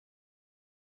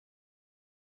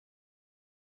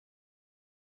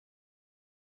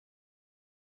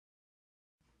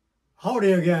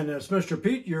Howdy again, it's Mr.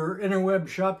 Pete, your interweb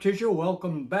shop teacher.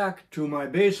 Welcome back to my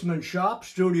basement shop,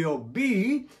 Studio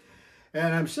B.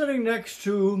 And I'm sitting next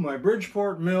to my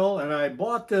Bridgeport mill, and I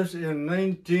bought this in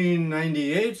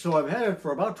 1998, so I've had it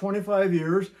for about 25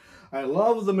 years. I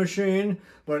love the machine,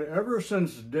 but ever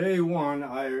since day one,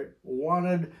 I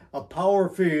wanted a power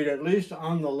feed, at least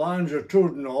on the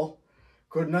longitudinal.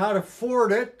 Could not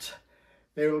afford it.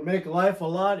 They would make life a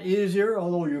lot easier,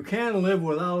 although you can live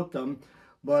without them.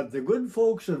 But the good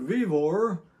folks at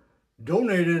VEVOR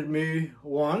donated me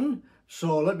one,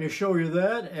 so let me show you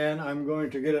that, and I'm going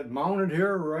to get it mounted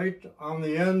here right on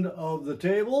the end of the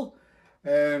table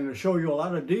and show you a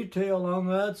lot of detail on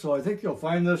that. So I think you'll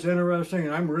find this interesting,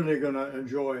 and I'm really going to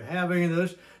enjoy having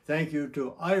this. Thank you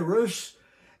to Iris,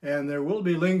 and there will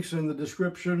be links in the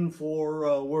description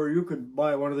for where you could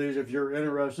buy one of these if you're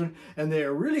interested. And they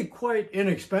are really quite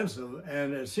inexpensive,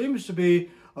 and it seems to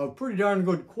be of pretty darn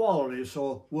good quality,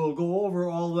 so we'll go over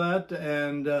all that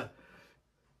and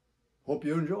hope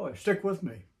you enjoy. Stick with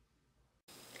me.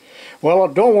 Well,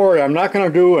 don't worry, I'm not going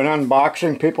to do an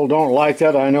unboxing. People don't like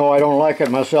that. I know I don't like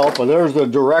it myself, but there's the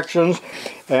directions,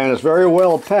 and it's very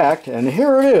well packed, and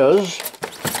here it is.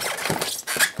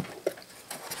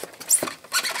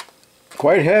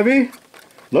 Quite heavy,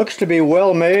 looks to be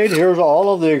well made. Here's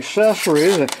all of the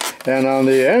accessories, and on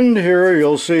the end here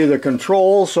you'll see the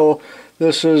control. So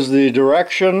this is the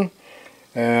direction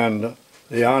and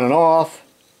the on and off,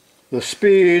 the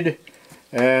speed,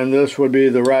 and this would be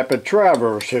the rapid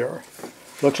traverse here.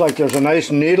 Looks like there's a nice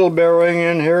needle bearing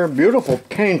in here. Beautiful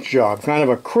paint job, kind of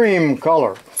a cream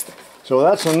color. So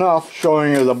that's enough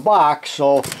showing you the box.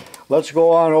 So let's go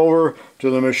on over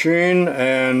to the machine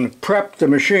and prep the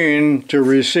machine to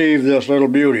receive this little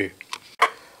beauty.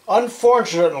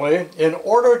 Unfortunately, in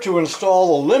order to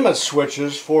install the limit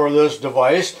switches for this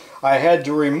device, I had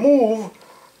to remove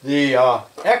the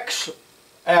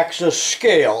X-axis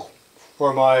scale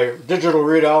for my digital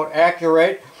readout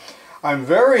Accurate. I'm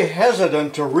very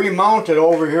hesitant to remount it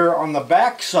over here on the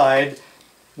back side,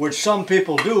 which some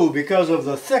people do. Because of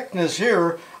the thickness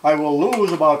here, I will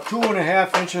lose about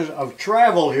 2.5 inches of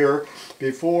travel here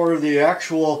before the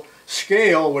actual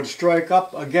scale would strike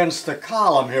up against the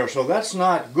column here. So that's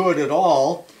not good at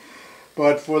all.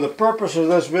 But for the purpose of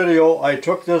this video, I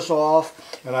took this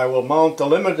off, and I will mount the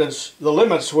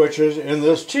limit switches in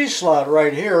this T-slot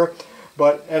right here.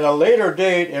 But at a later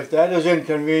date, if that is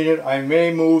inconvenient, I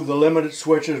may move the limited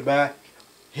switches back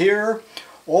here,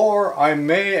 or I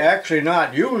may actually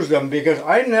not use them, because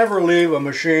I never leave a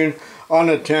machine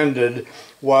unattended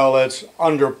while it's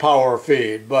under power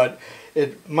feed. But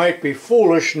it might be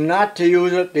foolish not to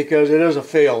use it because it is a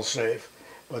fail-safe.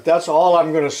 But that's all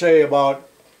I'm going to say about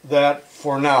that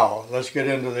for now. Let's get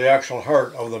into the actual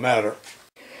heart of the matter.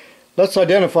 Let's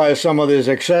identify some of these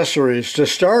accessories. To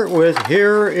start with,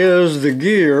 here is the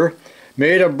gear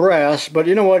made of brass, but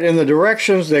you know what, in the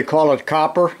directions they call it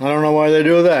copper. I don't know why they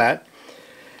do that.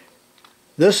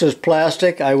 This is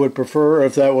plastic. I would prefer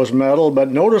if that was metal,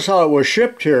 but notice how it was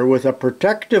shipped here with a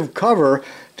protective cover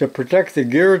to protect the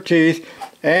gear teeth,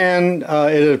 and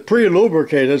it is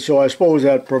pre-lubricated, so I suppose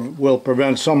that will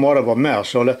prevent somewhat of a mess.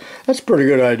 So that's a pretty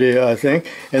good idea, I think.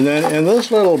 And then in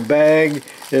this little bag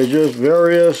is just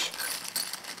various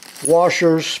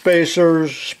washers,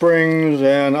 spacers, springs,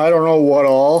 and I don't know what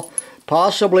all.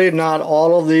 Possibly not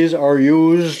all of these are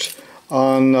used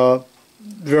on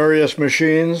various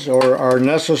machines or are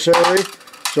necessary,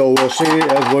 so we'll see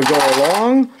as we go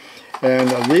along.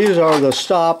 And these are the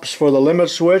stops for the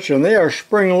limit switch, and they are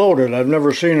spring loaded. I've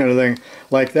never seen anything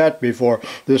like that before.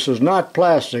 This is not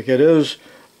plastic, it is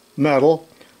metal,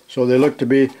 so they look to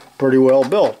be pretty well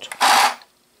built.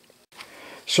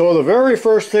 So the very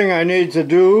first thing I need to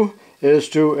do is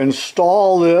to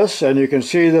install this, and you can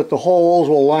see that the holes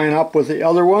will line up with the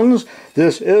other ones.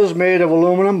 This is made of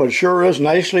aluminum, but sure is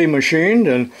nicely machined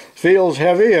and feels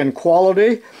heavy and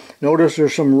quality. Notice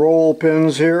there's some roll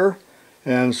pins here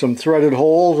and some threaded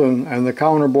holes and the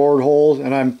counterboard holes,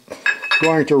 and I'm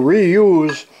going to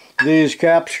reuse these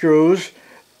cap screws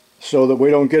so that we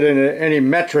don't get into any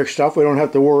metric stuff. We don't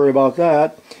have to worry about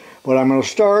that. But I'm going to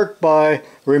start by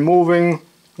removing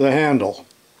the handle,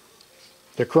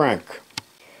 the crank.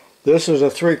 This is a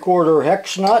 3/4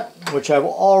 hex nut, which I've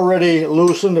already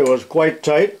loosened. It was quite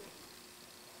tight.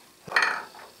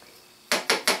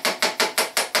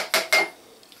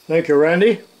 Thank you,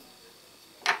 Randy.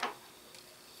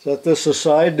 Set this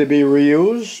aside to be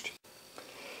reused.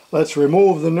 Let's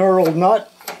remove the knurled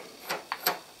nut.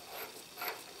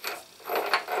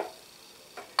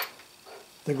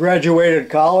 The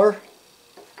graduated collar.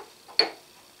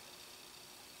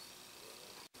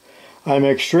 I'm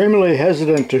extremely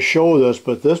hesitant to show this,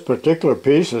 but this particular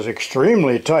piece is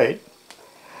extremely tight.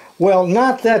 Well,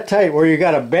 not that tight where you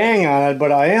got a bang on it,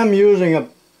 but I am using a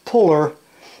puller,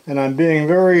 and I'm being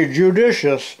very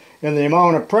judicious in the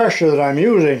amount of pressure that I'm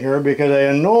using here, because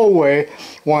I in no way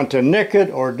want to nick it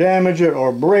or damage it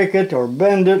or break it or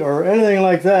bend it or anything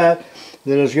like that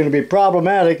that is going to be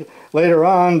problematic later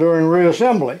on during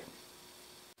reassembly.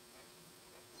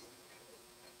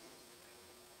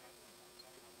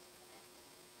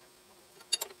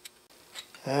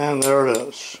 And there it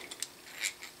is.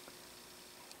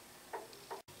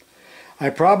 I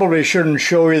probably shouldn't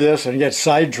show you this and get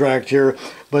sidetracked here,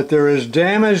 but there is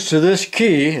damage to this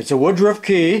key. It's a Woodruff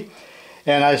key,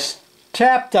 and I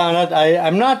tapped on it.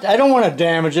 I don't want to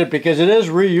damage it because it is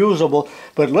reusable,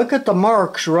 but look at the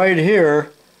marks right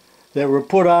here that were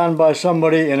put on by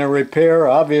somebody in a repair,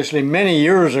 obviously many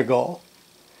years ago.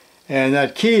 And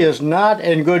that key is not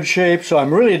in good shape, so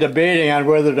I'm really debating on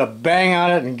whether to bang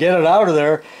on it and get it out of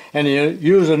there and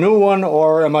use a new one,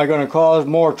 or am I going to cause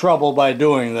more trouble by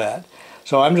doing that?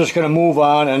 So I'm just going to move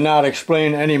on and not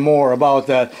explain any more about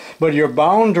that. But you're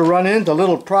bound to run into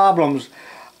little problems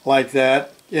like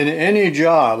that in any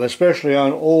job, especially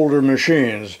on older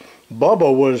machines.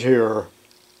 Bubba was here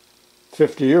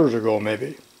 50 years ago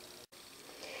maybe.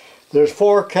 There's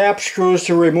 4 cap screws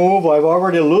to remove. I've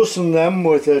already loosened them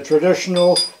with a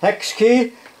traditional hex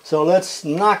key, so let's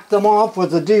knock them off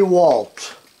with the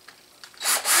DeWalt.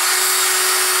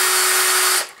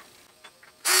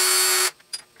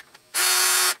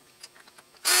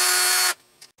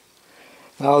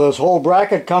 Now this whole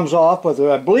bracket comes off, but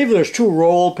I believe there's 2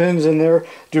 roll pins in there.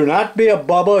 Do not be a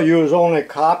Bubba. Use only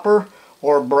copper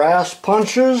or brass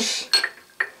punches,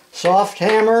 soft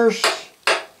hammers,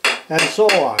 and so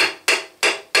on.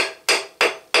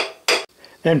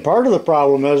 And part of the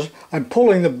problem is I'm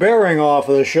pulling the bearing off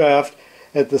of the shaft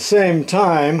at the same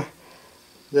time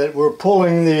that we're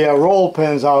pulling the roll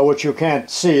pins out, which you can't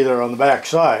see. They're on the back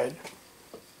side.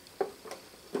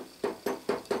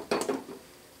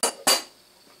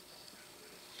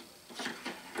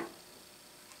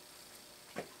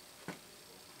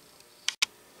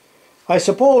 I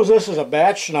suppose this is a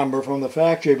batch number from the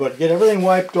factory, but get everything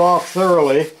wiped off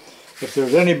thoroughly. If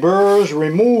there's any burrs,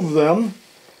 remove them.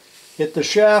 Get the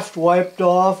shaft wiped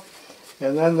off,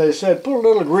 and then they said put a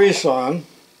little grease on.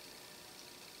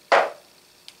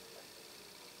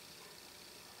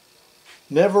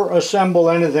 Never assemble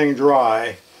anything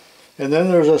dry. And then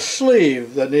there's a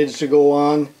sleeve that needs to go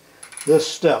on this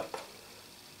step.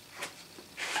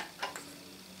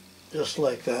 Just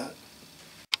like that.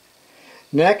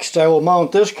 Next, I will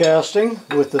mount this casting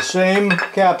with the same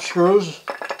cap screws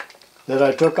that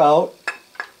I took out.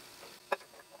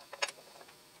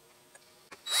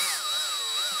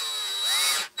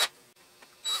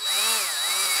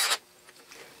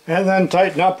 And then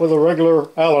tighten up with a regular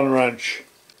Allen wrench.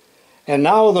 And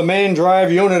now the main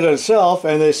drive unit itself,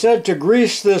 and they said to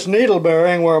grease this needle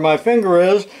bearing where my finger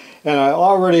is, and I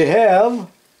already have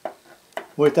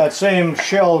with that same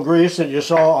shell grease that you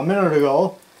saw a minute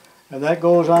ago. And that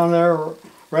goes on there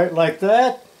right like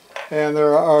that. And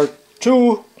there are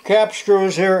 2 cap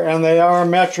screws here, and they are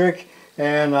metric.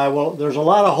 And there's a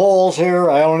lot of holes here.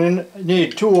 I only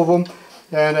need 2 of them.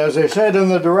 And as they said in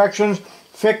the directions,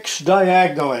 fix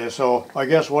diagonally. So I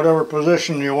guess whatever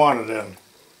position you want it in.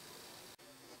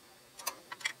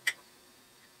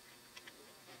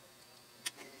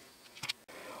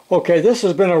 Okay, this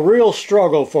has been a real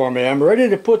struggle for me. I'm ready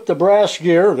to put the brass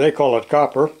gear, they call it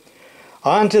copper,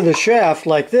 onto the shaft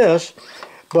like this,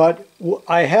 but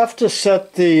I have to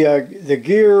set the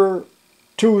gear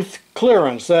tooth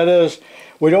clearance. That is,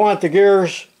 we don't want the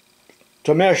gears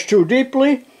to mesh too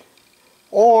deeply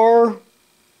or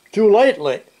too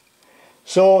lightly.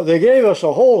 So they gave us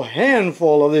a whole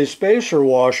handful of these spacer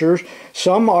washers.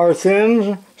 Some are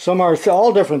thin, some are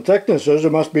all different thicknesses.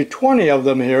 There must be 20 of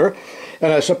them here.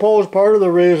 And I suppose part of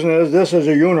the reason is this is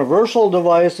a universal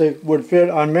device that would fit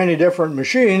on many different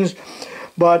machines.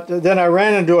 But then I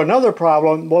ran into another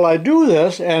problem. Well, I do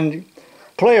this and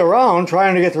play around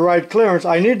trying to get the right clearance.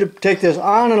 I need to take this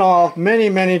on and off many,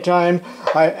 many times.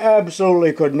 I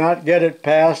absolutely could not get it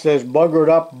past this buggered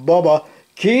up Bubba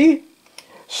key.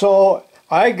 So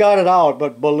I got it out,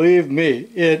 but believe me,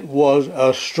 it was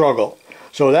a struggle.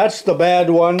 So that's the bad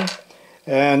one.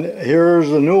 And here's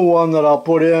the new one that I'll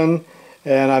put in.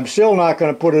 And I'm still not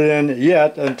going to put it in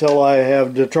yet until I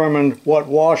have determined what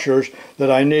washers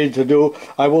that I need to do.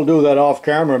 I will do that off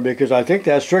camera because I think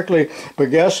that's strictly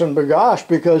beguess and begosh,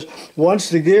 because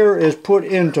once the gear is put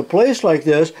into place like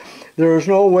this, there is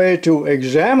no way to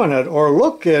examine it or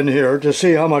look in here to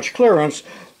see how much clearance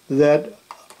that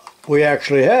we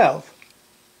actually have.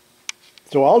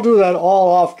 So I'll do that all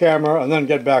off camera and then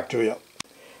get back to you.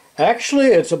 Actually,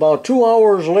 it's about 2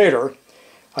 hours later.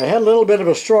 I had a little bit of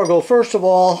a struggle. First of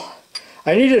all,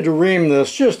 I needed to ream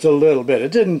this just a little bit.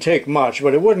 It didn't take much,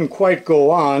 but it wouldn't quite go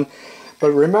on.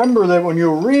 But remember that when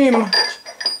you ream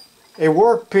a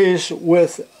workpiece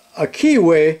with a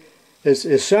keyway, it's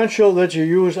essential that you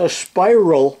use a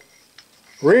spiral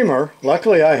reamer.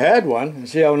 Luckily I had one, and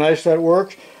see how nice that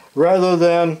works, rather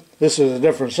than, this is a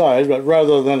different size, but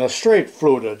rather than a straight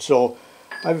fluted. So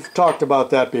I've talked about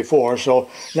that before. So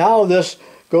now this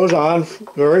goes on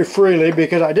very freely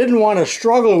because I didn't want to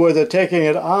struggle with it, taking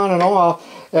it on and off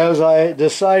as I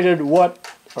decided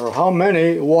what or how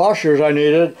many washers I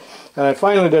needed. And I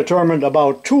finally determined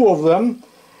about 2 of them,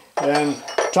 and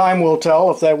time will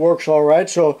tell if that works all right.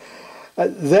 So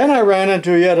then I ran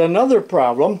into yet another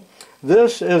problem.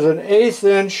 This is an 1/8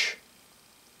 inch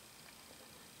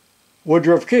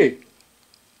Woodruff key.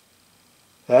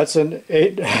 That's an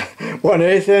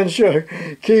 1/8 inch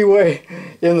keyway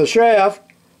in the shaft.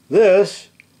 This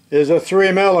is a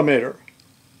 3 millimeter.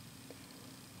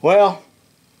 Well,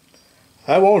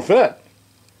 that won't fit.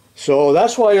 So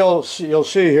that's why you'll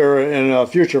see here in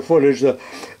future footage the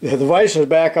vise is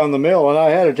back on the mill, and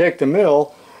I had to take the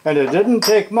mill, and it didn't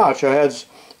take much. I had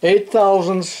 8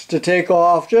 thousandths to take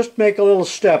off, just make a little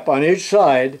step on each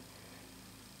side,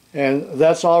 and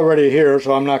that's already here,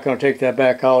 so I'm not going to take that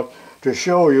back out to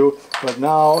show you. But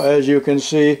now, as you can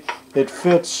see, it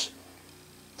fits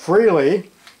freely.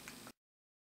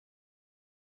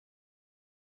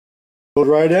 Goes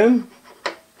right in,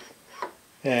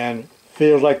 and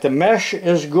feels like the mesh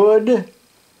is good,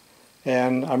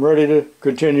 and I'm ready to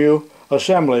continue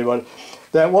assembly. But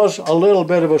that was a little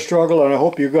bit of a struggle, and I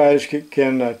hope you guys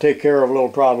can take care of little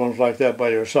problems like that by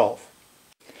yourself.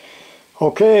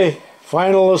 Okay,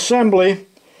 final assembly.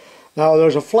 Now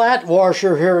there's a flat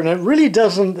washer here, and it really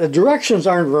doesn't, the directions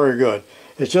aren't very good.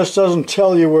 It just doesn't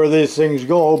tell you where these things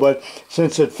go, but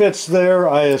since it fits there,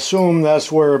 I assume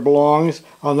that's where it belongs,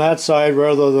 on that side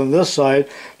rather than this side.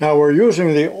 Now we're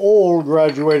using the old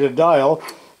graduated dial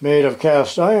made of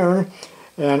cast iron,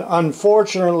 and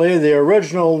unfortunately the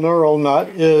original knurl nut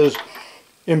is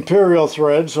imperial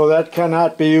thread, so that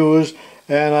cannot be used,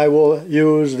 and I will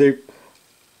use the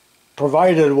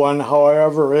provided one.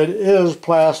 However, it is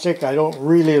plastic. I don't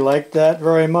really like that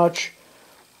very much.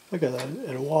 Look at that,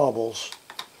 it wobbles.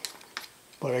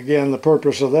 But again, the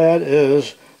purpose of that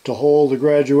is to hold the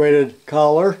graduated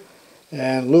collar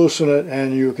and loosen it,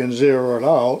 and you can zero it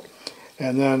out.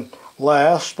 And then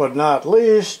last but not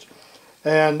least,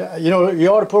 and you know, you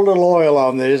ought to put a little oil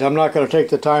on these. I'm not going to take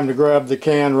the time to grab the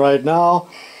can right now,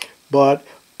 but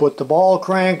put the ball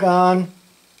crank on.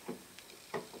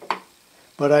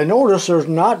 But I notice there's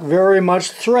not very much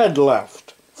thread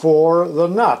left for the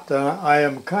nut, and I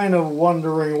am kind of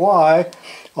wondering why,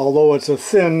 although it's a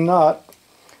thin nut.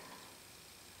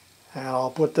 And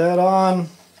I'll put that on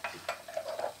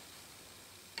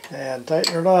and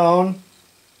tighten her down.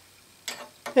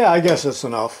 Yeah, I guess it's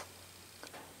enough.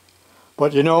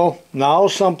 But you know, now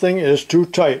something is too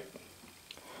tight.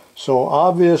 So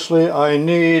obviously I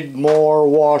need more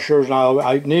washers. Now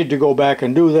I need to go back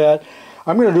and do that.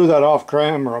 I'm going to do that off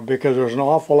camera because there's an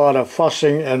awful lot of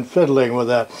fussing and fiddling with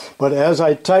that. But as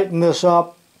I tighten this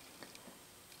up,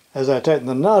 as I tighten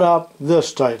the nut up,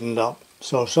 this tightened up.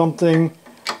 So something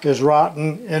is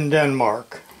rotten in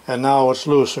Denmark, and now it's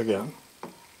loose again.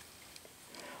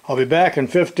 I'll be back in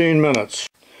 15 minutes.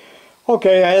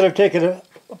 Okay, I had to take it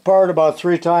apart about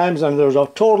 3 times, and there's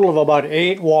a total of about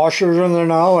 8 washers in there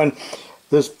now, and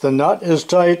the nut is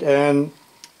tight and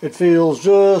it feels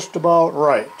just about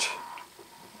right.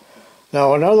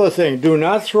 Now another thing, do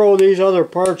not throw these other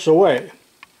parts away.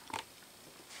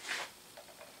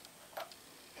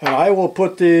 And I will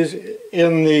put these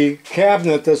in the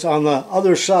cabinet that's on the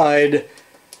other side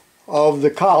of the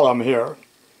column here.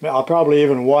 I'll probably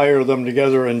even wire them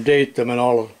together and date them and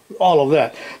all of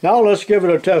that. Now let's give it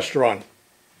a test run.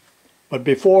 But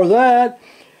before that,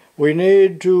 we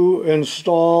need to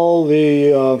install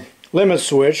the limit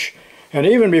switch. And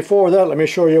even before that, let me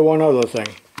show you one other thing.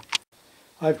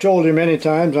 I've told you many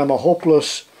times I'm a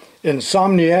hopeless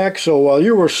insomniac, so while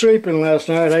you were sleeping last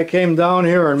night, I came down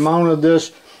here and mounted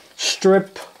this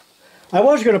strip. I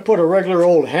was going to put a regular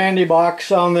old handy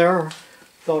box on there.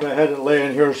 Thought I had it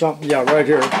laying here or something. Yeah, right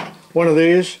here. One of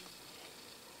these.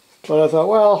 But I thought,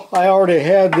 well, I already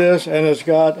had this, and it's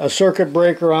got a circuit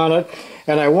breaker on it,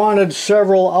 and I wanted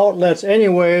several outlets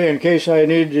anyway in case I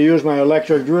needed to use my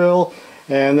electric drill.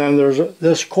 And then there's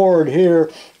this cord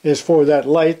here is for that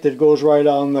light that goes right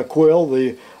on the quill,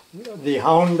 the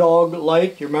hound dog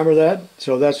light. You remember that?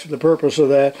 So that's the purpose of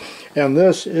that. And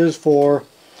this is for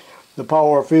the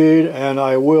power feed, and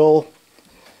I will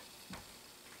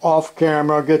off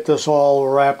camera get this all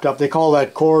wrapped up. They call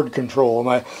that cord control.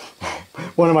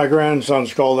 One of my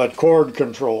grandsons called that cord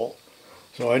control.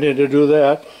 So I need to do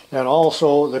that, and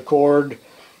also the cord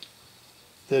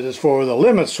that is for the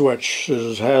limit switch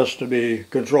has to be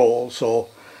controlled. So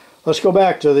let's go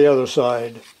back to the other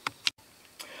side.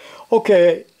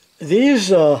 Okay,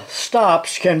 these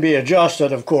stops can be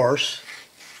adjusted, of course.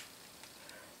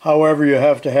 However, you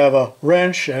have to have a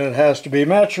wrench and it has to be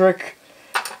metric.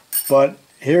 But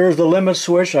here's the limit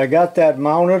switch. I got that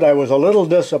mounted. I was a little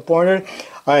disappointed.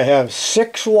 I have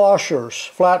 6 washers,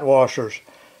 flat washers,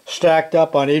 stacked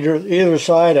up on either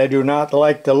side. I do not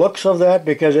like the looks of that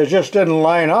because it just didn't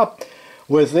line up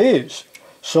with these.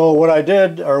 So what I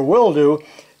did, or will do,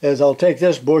 is I'll take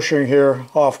this bushing here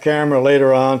off camera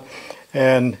later on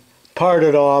and part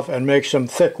it off and make some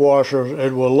thick washers.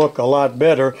 It will look a lot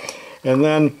better. And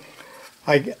then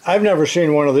I've never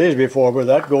seen one of these before, but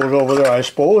that goes over there, I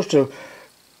suppose, to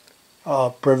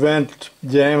prevent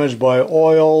damage by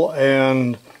oil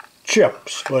and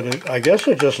chips. But I guess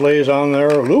it just lays on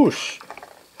there loose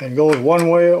and goes one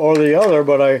way or the other,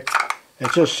 but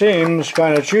it just seems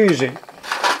kind of cheesy.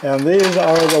 And these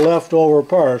are the leftover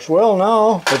parts. Well,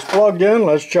 now it's plugged in.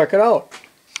 Let's check it out.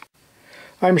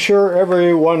 I'm sure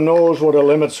everyone knows what a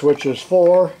limit switch is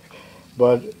for,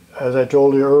 but as I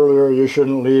told you earlier, you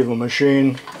shouldn't leave a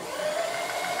machine.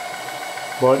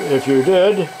 But if you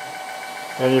did,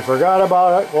 and you forgot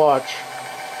about it, watch.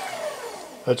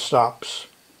 It stops.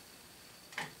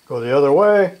 Go the other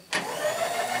way.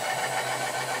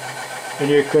 And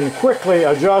you can quickly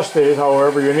adjust these,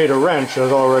 however you need a wrench,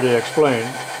 as already explained.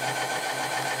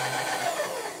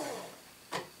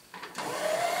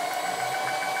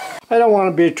 I don't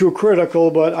want to be too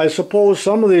critical, but I suppose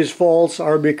some of these faults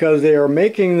are because they are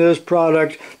making this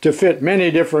product to fit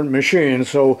many different machines.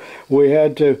 So we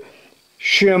had to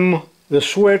shim the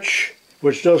switch,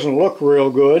 which doesn't look real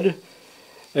good.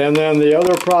 And then the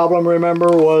other problem, remember,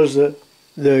 was that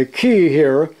the key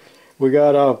here. We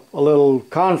got a little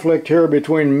conflict here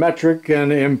between metric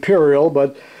and imperial,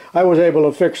 but I was able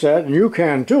to fix that, and you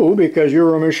can too, because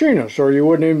you're a machinist, or you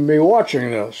wouldn't even be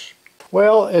watching this.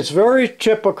 Well, it's very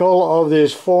typical of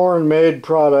these foreign-made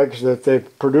products that they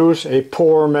produce a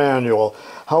poor manual.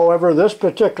 However, this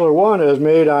particular one is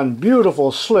made on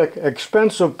beautiful, slick,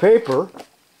 expensive paper,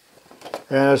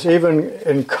 and it's even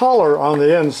in color on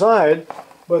the inside,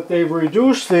 but they've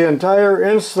reduced the entire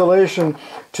installation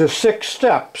to 6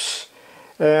 steps,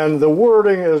 and the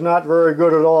wording is not very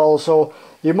good at all, so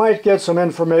you might get some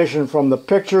information from the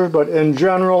pictures, but in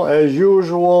general, as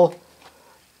usual,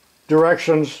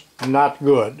 directions not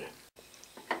good.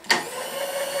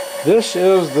 This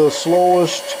is the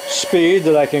slowest speed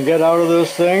that I can get out of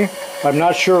this thing. I'm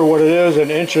not sure what it is in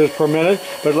inches per minute,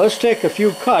 but let's take a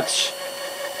few cuts,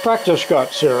 practice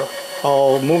cuts here.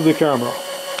 I'll move the camera.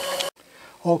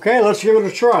 Okay, let's give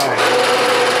it a try.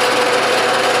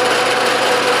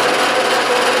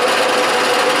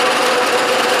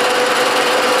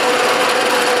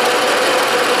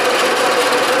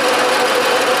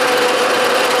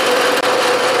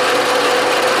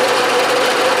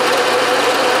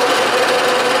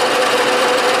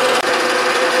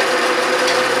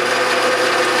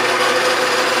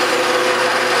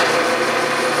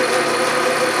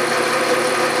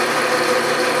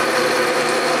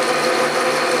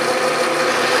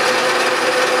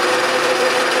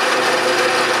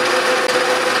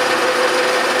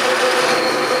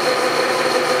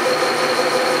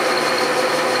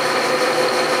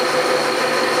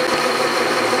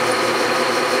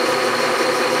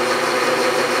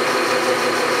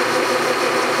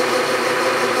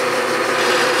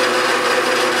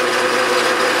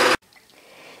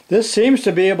 This seems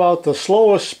to be about the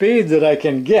slowest speed that I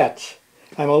can get.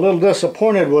 I'm a little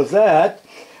disappointed with that,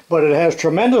 but it has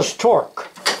tremendous torque.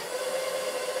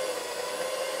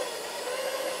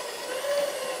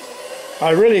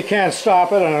 I really can't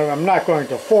stop it, and I'm not going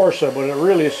to force it, but it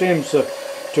really seems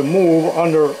to move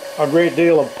under a great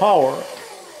deal of power.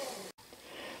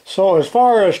 So as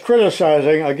far as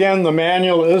criticizing, again, the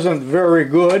manual isn't very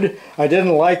good. I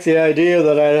didn't like the idea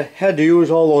that I had to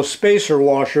use all those spacer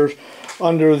washers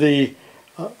under the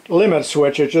limit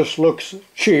switch. It just looks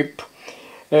cheap.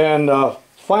 And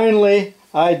finally,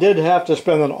 I did have to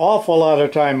spend an awful lot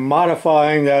of time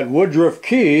modifying that Woodruff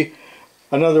key.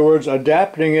 In other words,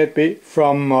 adapting it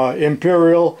from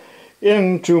imperial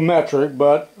into metric,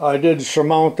 but I did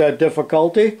surmount that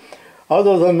difficulty.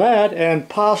 Other than that, and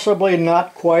possibly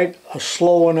not quite a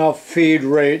slow enough feed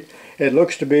rate, it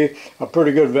looks to be a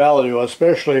pretty good value,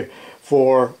 especially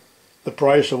for the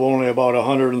price of only about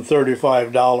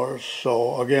 $135.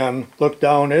 So again, look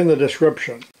down in the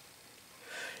description.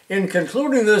 In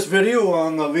concluding this video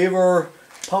on the VEVOR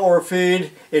Power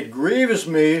Feed, it grieves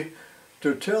me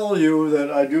to tell you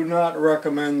that I do not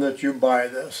recommend that you buy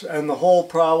this. And the whole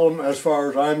problem, as far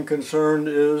as I'm concerned,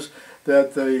 is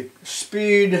that the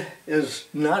speed is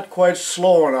not quite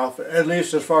slow enough, at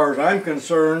least as far as I'm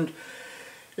concerned,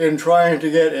 in trying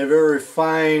to get a very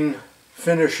fine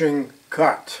finishing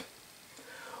cut.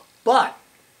 But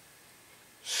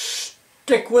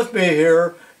stick with me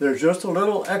here, there's just a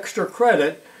little extra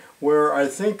credit where I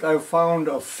think I've found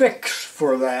a fix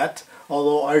for that,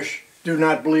 although I do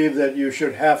not believe that you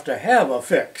should have to have a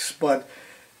fix. But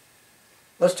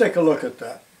let's take a look at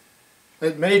that.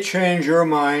 It may change your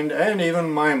mind and even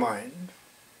my mind.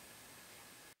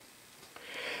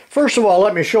 First of all,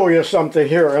 let me show you something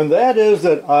here, and that is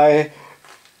that I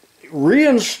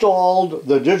reinstalled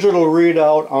the digital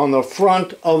readout on the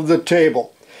front of the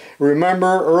table.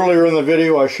 Remember earlier in the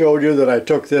video I showed you that I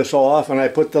took this off and I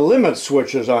put the limit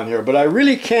switches on here, but I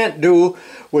really can't do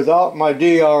without my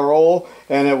DRO,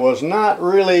 and it was not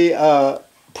really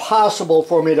possible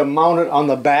for me to mount it on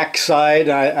the back side.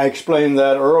 I explained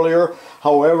that earlier.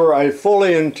 However, I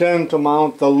fully intend to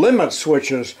mount the limit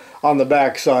switches on the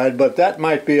back side, but that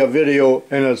might be a video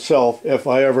in itself if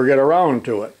I ever get around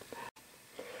to it.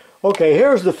 Okay,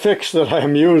 here's the fix that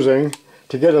I'm using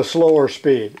to get a slower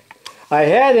speed. I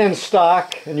had in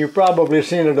stock, and you've probably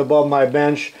seen it above my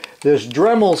bench, this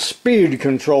Dremel speed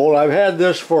control. I've had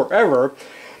this forever,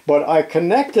 but I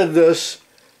connected this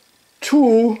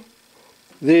to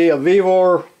the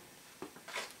VEVOR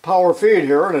Power Feed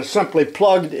here, and it's simply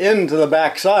plugged into the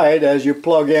back side as you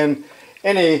plug in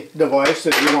any device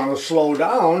that you want to slow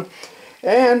down,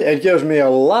 and it gives me a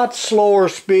lot slower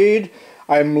speed.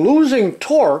 I'm losing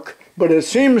torque, but it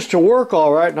seems to work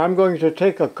all right, and I'm going to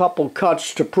take a couple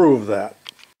cuts to prove that.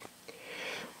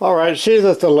 All right, see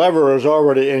that the lever is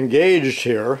already engaged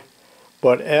here,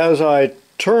 but as I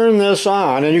turn this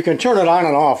on, and you can turn it on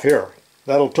and off here,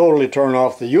 that'll totally turn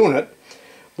off the unit,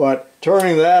 but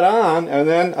turning that on and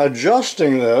then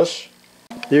adjusting this,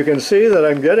 you can see that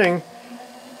I'm getting,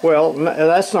 well,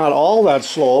 that's not all that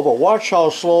slow, but watch how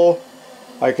slow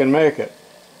I can make it.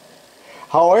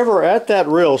 However, at that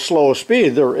real slow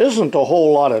speed, there isn't a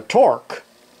whole lot of torque,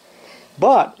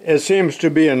 but it seems to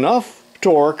be enough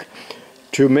torque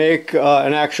to make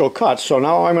an actual cut. So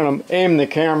now I'm going to aim the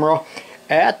camera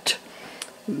at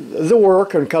the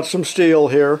work and cut some steel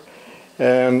here,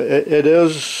 and it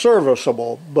is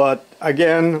serviceable. But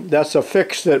again, that's a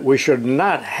fix that we should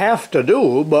not have to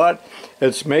do, but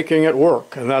it's making it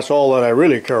work, and that's all that I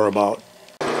really care about.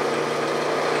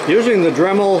 Using the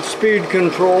Dremel speed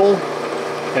control,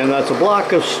 and that's a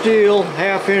block of steel,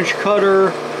 1/2-inch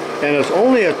cutter, and it's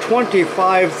only a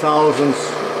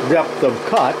 25/1000th depth of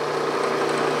cut,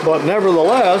 but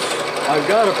nevertheless I've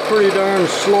got a pretty darn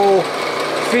slow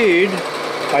feed.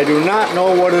 I do not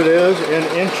know what it is in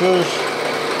inches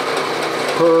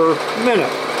per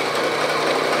minute,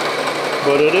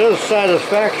 but it is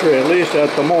satisfactory, at least at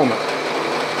the moment.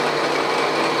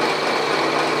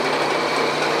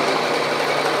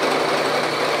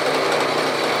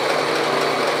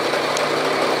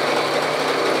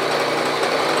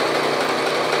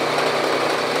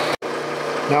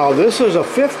 Now this is a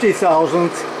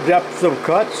 50,000th depth of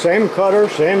cut, same cutter,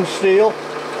 same steel.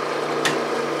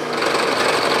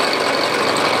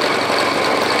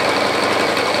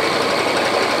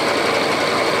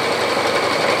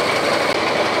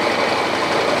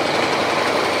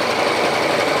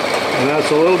 And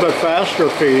that's a little bit faster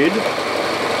feed.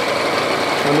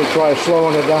 Let me try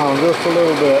slowing it down just a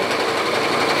little bit.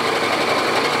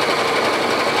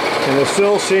 And it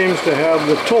still seems to have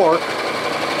the torque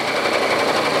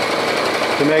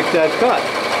to make that cut.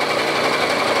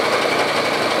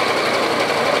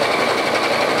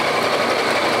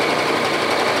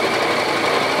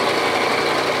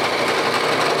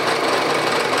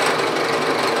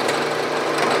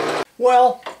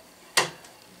 Well,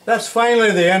 that's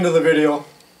finally the end of the video.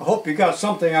 I hope you got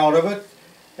something out of it,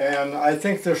 and I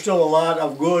think there's still a lot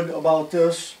of good about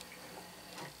this.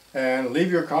 And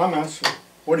leave your comments.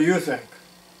 What do you think?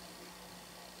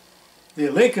 The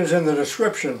link is in the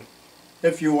description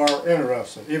if you are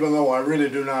interested, even though I really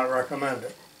do not recommend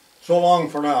it. So long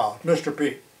for now, Mr.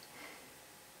 Pete.